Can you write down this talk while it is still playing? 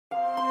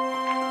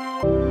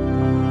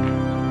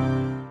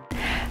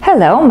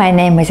Hello, my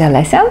name is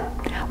Alessa.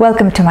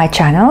 Welcome to my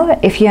channel.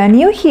 If you are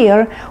new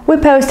here, we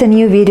post a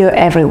new video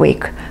every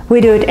week.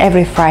 We do it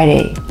every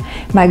Friday.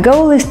 My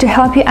goal is to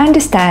help you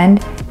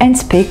understand and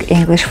speak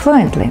English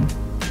fluently.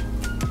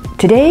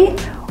 Today,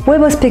 we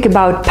will speak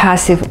about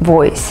passive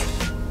voice.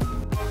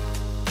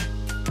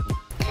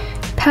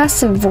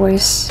 Passive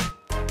voice.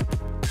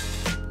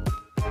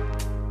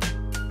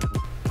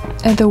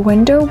 The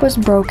window was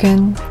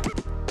broken.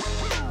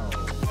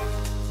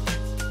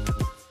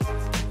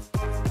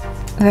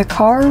 The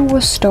car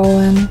was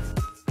stolen.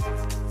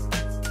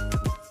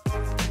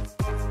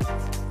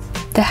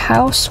 The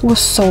house was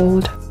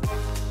sold.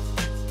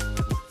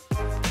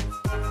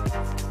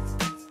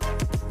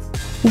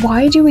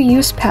 Why do we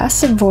use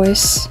passive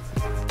voice?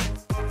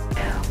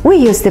 We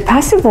use the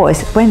passive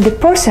voice when the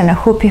person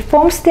who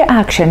performs the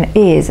action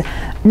is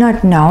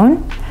not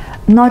known,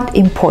 not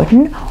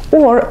important,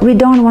 or we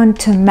don't want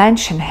to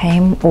mention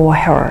him or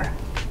her.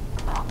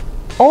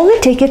 All the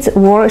tickets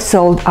were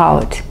sold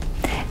out.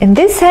 In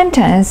this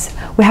sentence,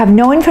 we have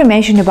no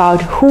information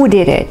about who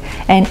did it,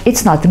 and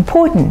it's not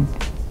important.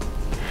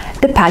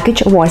 The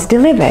package was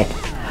delivered.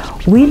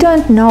 We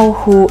don't know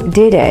who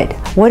did it.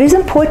 What is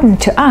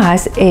important to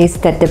us is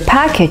that the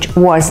package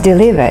was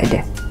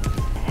delivered.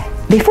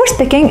 Before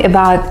speaking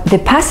about the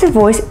passive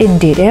voice in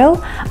detail,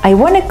 I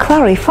want to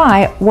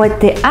clarify what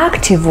the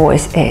active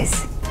voice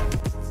is.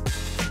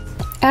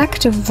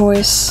 Active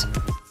voice.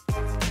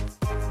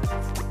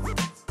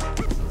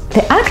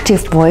 The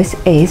active voice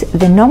is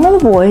the normal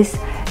voice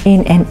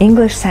in an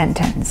English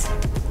sentence.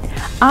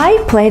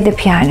 I play the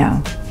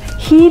piano.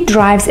 He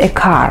drives a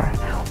car.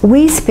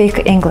 We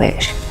speak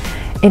English.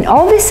 In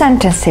all these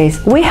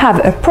sentences, we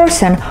have a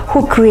person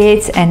who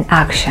creates an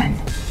action.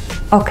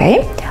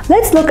 Okay,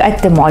 let's look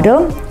at the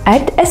model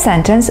at a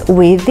sentence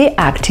with the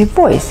active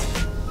voice.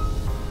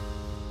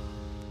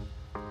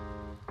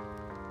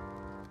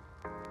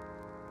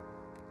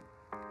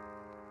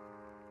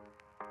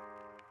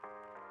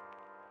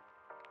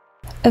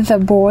 The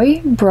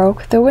boy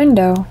broke the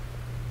window.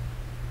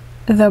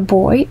 The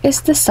boy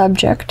is the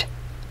subject.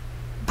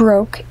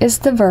 Broke is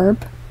the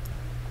verb.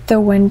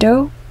 The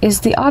window is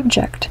the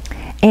object.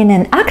 In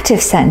an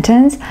active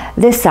sentence,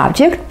 the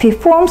subject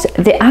performs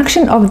the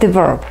action of the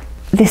verb.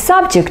 The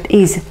subject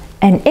is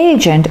an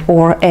agent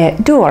or a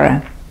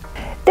doer.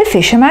 The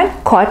fisherman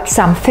caught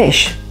some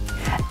fish.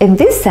 In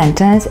this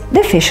sentence,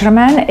 the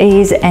fisherman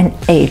is an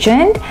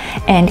agent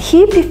and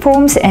he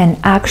performs an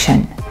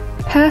action.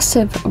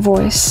 Passive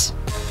voice.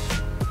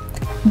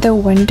 The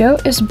window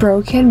is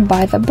broken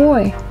by the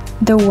boy.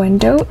 The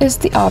window is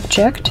the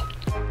object.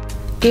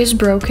 Is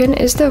broken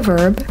is the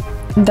verb.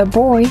 The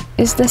boy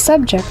is the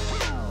subject.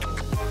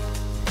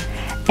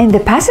 In the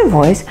passive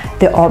voice,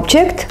 the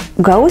object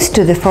goes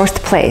to the first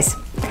place,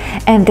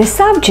 and the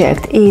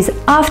subject is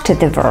after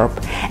the verb,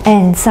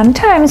 and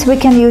sometimes we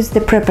can use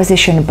the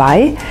preposition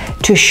by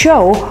to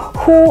show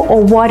who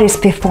or what is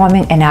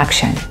performing an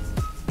action.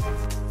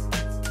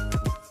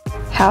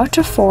 How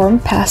to form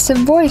passive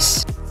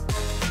voice.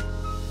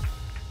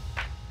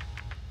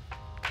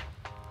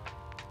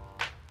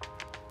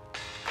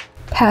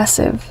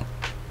 Passive.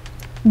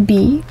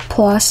 Be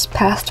plus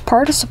past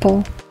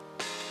participle.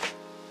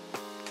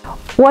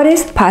 What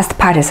is past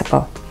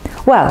participle?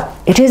 Well,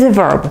 it is a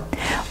verb.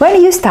 When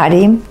you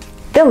study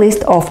the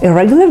list of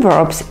irregular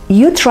verbs,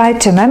 you try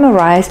to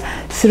memorize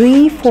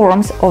 3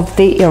 forms of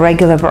the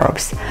irregular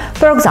verbs.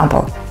 For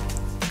example,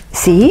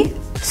 see,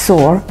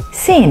 saw,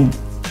 seen.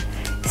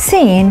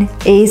 Seen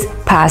is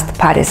past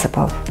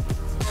participle.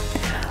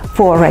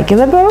 For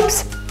regular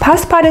verbs,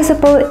 past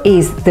participle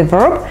is the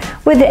verb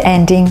with the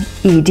ending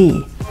ed.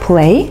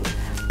 Play,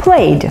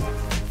 played.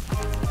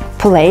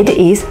 Played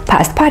is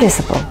past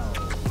participle.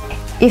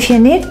 If you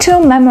need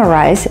to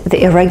memorize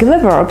the irregular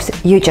verbs,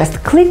 you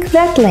just click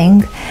that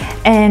link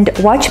and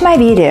watch my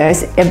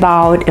videos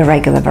about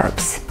irregular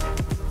verbs.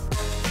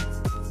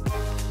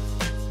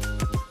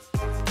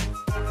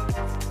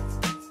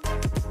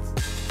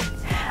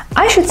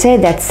 I should say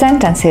that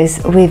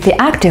sentences with the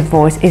active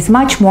voice is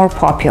much more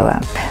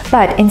popular,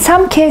 but in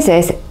some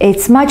cases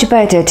it's much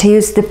better to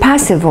use the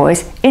passive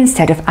voice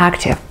instead of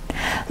active.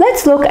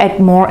 Let's look at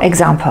more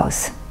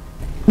examples.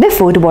 The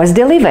food was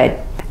delivered.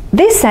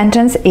 This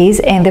sentence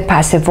is in the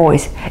passive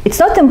voice. It's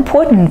not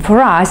important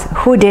for us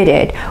who did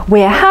it.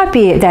 We are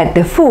happy that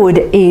the food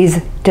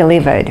is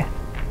delivered.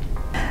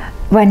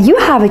 When you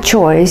have a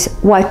choice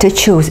what to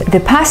choose, the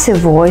passive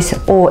voice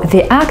or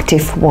the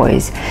active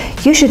voice,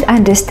 you should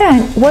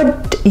understand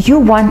what you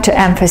want to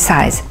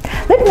emphasize.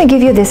 Let me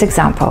give you this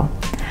example.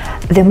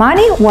 The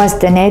money was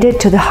donated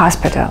to the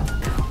hospital,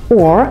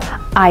 or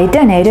I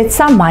donated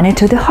some money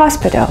to the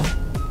hospital.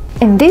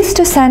 In these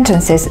two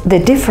sentences, the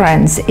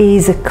difference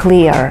is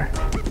clear.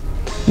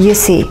 You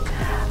see,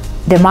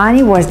 the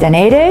money was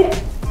donated,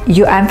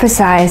 you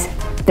emphasize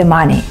the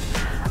money.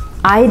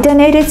 I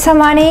donated some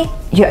money,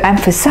 you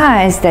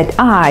emphasize that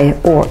I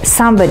or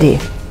somebody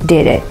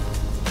did it.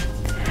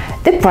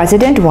 The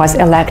president was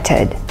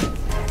elected.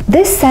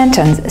 This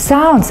sentence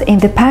sounds in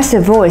the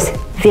passive voice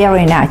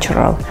very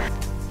natural.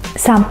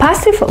 Some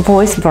passive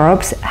voice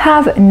verbs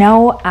have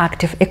no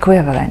active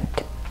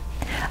equivalent.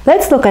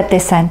 Let's look at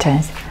this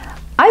sentence.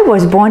 I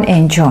was born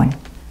in June.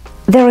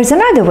 There is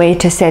another way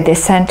to say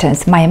this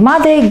sentence. My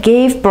mother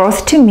gave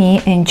birth to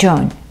me in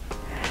June.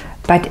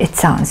 But it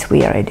sounds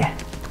weird.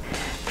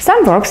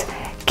 Some verbs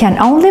can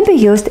only be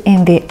used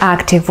in the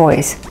active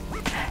voice.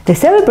 The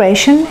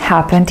celebration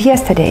happened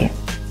yesterday.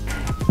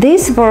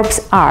 These verbs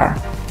are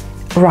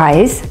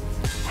rise,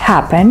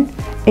 happen,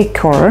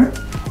 occur,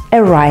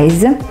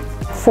 arise,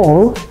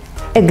 fall,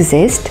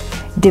 exist,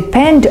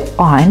 depend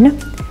on,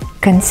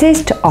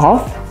 consist of,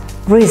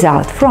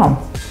 result from.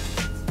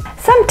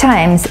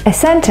 Sometimes a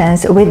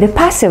sentence with the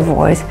passive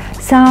voice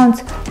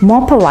sounds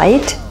more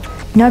polite,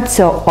 not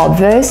so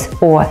obvious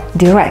or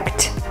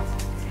direct.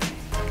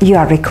 You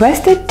are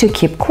requested to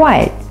keep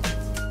quiet.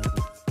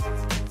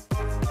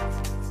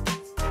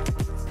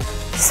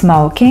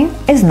 Smoking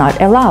is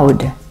not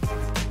allowed.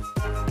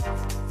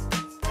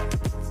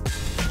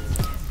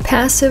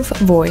 Passive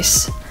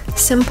voice,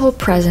 simple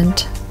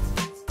present.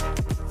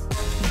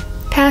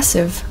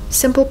 Passive,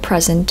 simple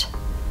present.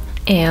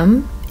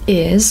 Am,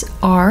 is,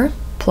 are,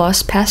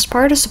 plus past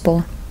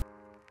participle.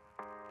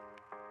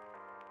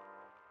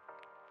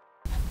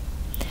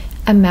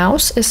 A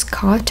mouse is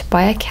caught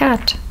by a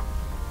cat.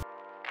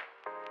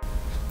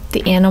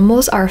 The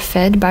animals are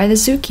fed by the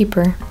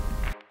zookeeper.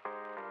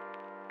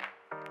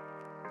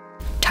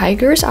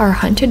 Tigers are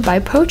hunted by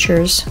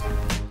poachers.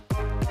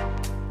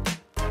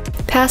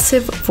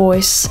 Passive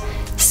voice,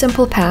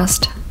 simple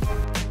past.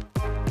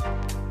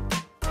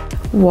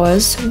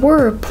 Was,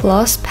 were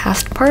plus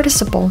past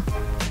participle.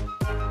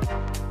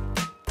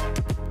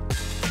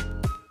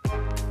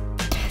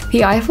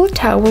 The Eiffel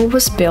Tower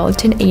was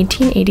built in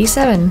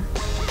 1887.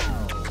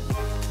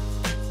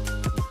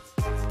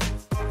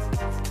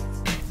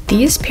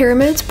 These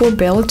pyramids were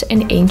built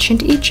in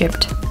ancient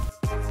Egypt.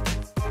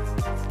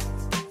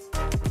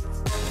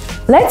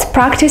 Let's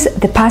practice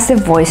the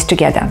passive voice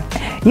together.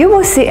 You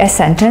will see a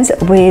sentence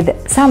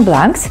with some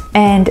blanks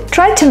and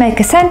try to make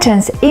a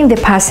sentence in the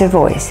passive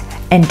voice.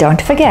 And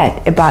don't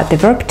forget about the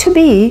verb to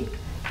be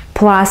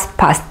plus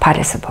past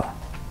participle.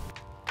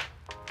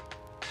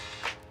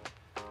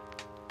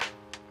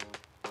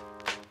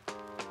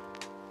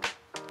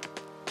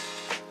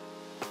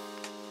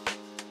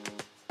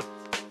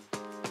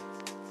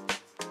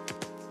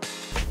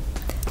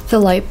 The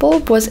light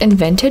bulb was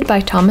invented by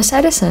Thomas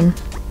Edison.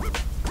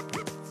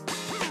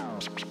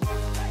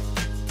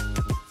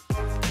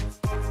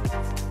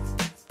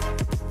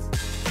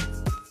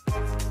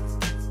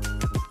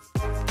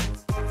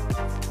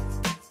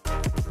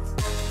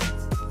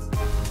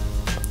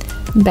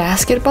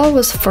 Basketball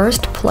was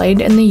first played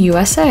in the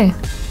USA.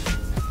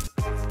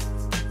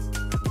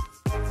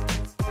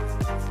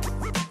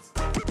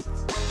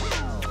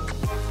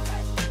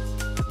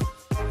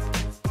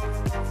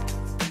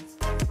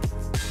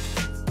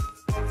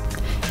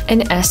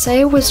 An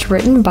essay was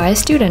written by a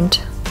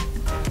student.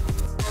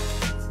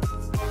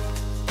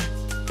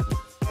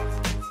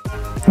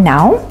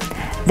 Now,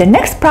 the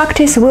next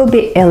practice will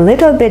be a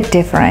little bit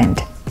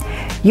different.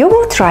 You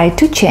will try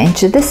to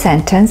change the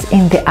sentence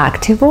in the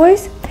active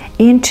voice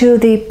into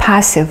the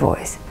passive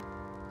voice.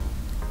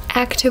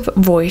 Active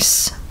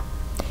voice.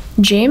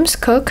 James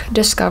Cook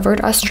discovered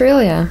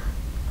Australia.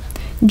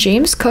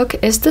 James Cook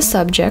is the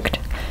subject,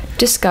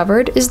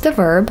 discovered is the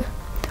verb,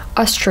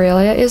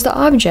 Australia is the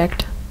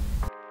object.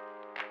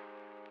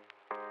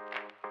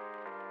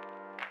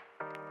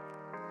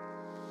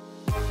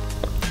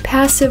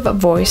 Passive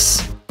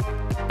voice.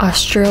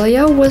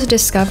 Australia was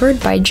discovered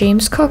by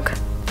James Cook.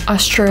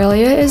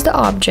 Australia is the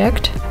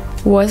object,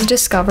 was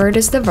discovered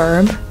is the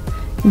verb,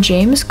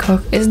 James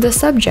Cook is the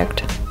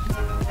subject.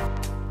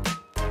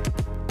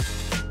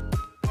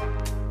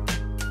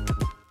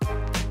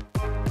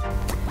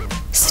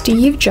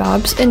 Steve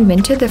Jobs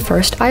invented the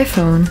first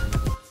iPhone.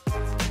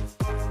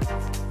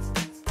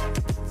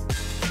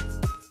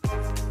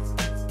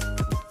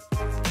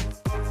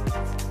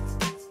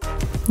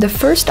 The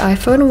first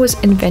iPhone was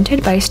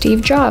invented by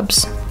Steve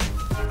Jobs.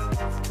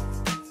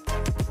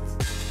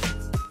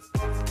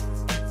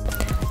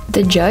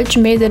 The judge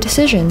made the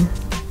decision.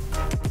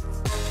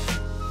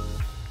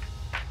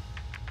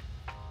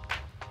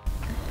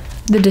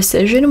 The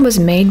decision was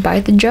made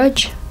by the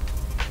judge.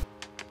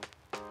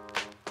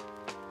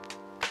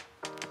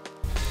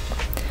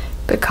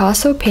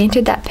 Picasso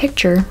painted that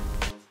picture.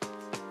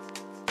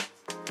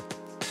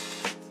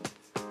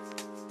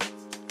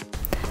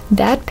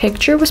 That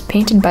picture was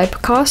painted by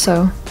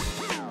Picasso.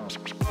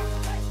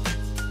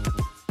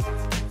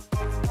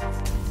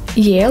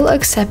 Yale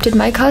accepted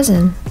my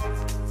cousin.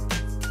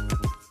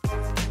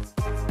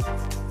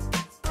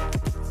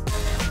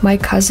 My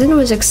cousin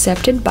was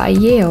accepted by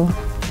Yale.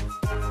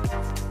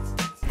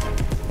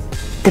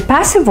 The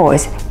passive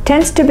voice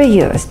tends to be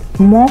used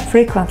more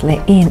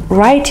frequently in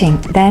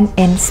writing than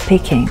in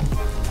speaking.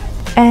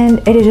 And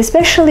it is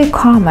especially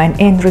common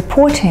in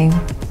reporting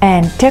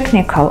and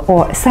technical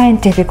or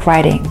scientific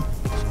writing.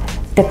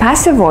 The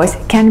passive voice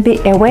can be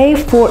a way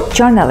for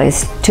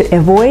journalists to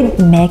avoid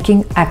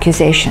making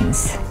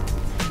accusations.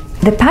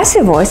 The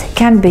passive voice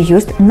can be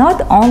used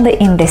not only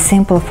in the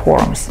simple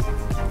forms.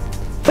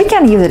 We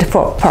can use it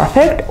for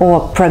perfect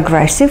or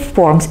progressive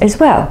forms as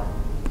well.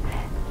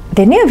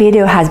 The new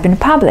video has been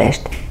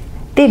published.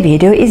 The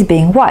video is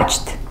being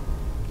watched.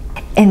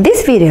 In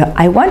this video,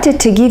 I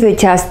wanted to give you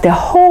just the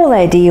whole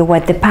idea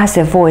what the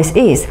passive voice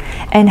is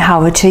and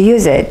how to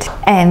use it.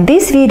 And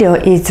this video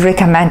is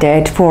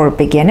recommended for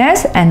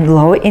beginners and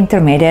low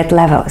intermediate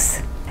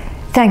levels.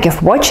 Thank you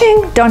for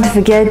watching. Don't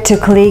forget to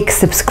click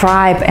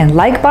subscribe and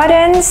like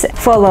buttons.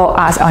 Follow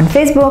us on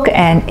Facebook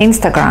and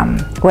Instagram,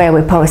 where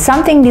we post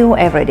something new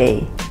every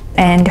day.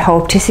 And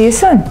hope to see you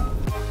soon.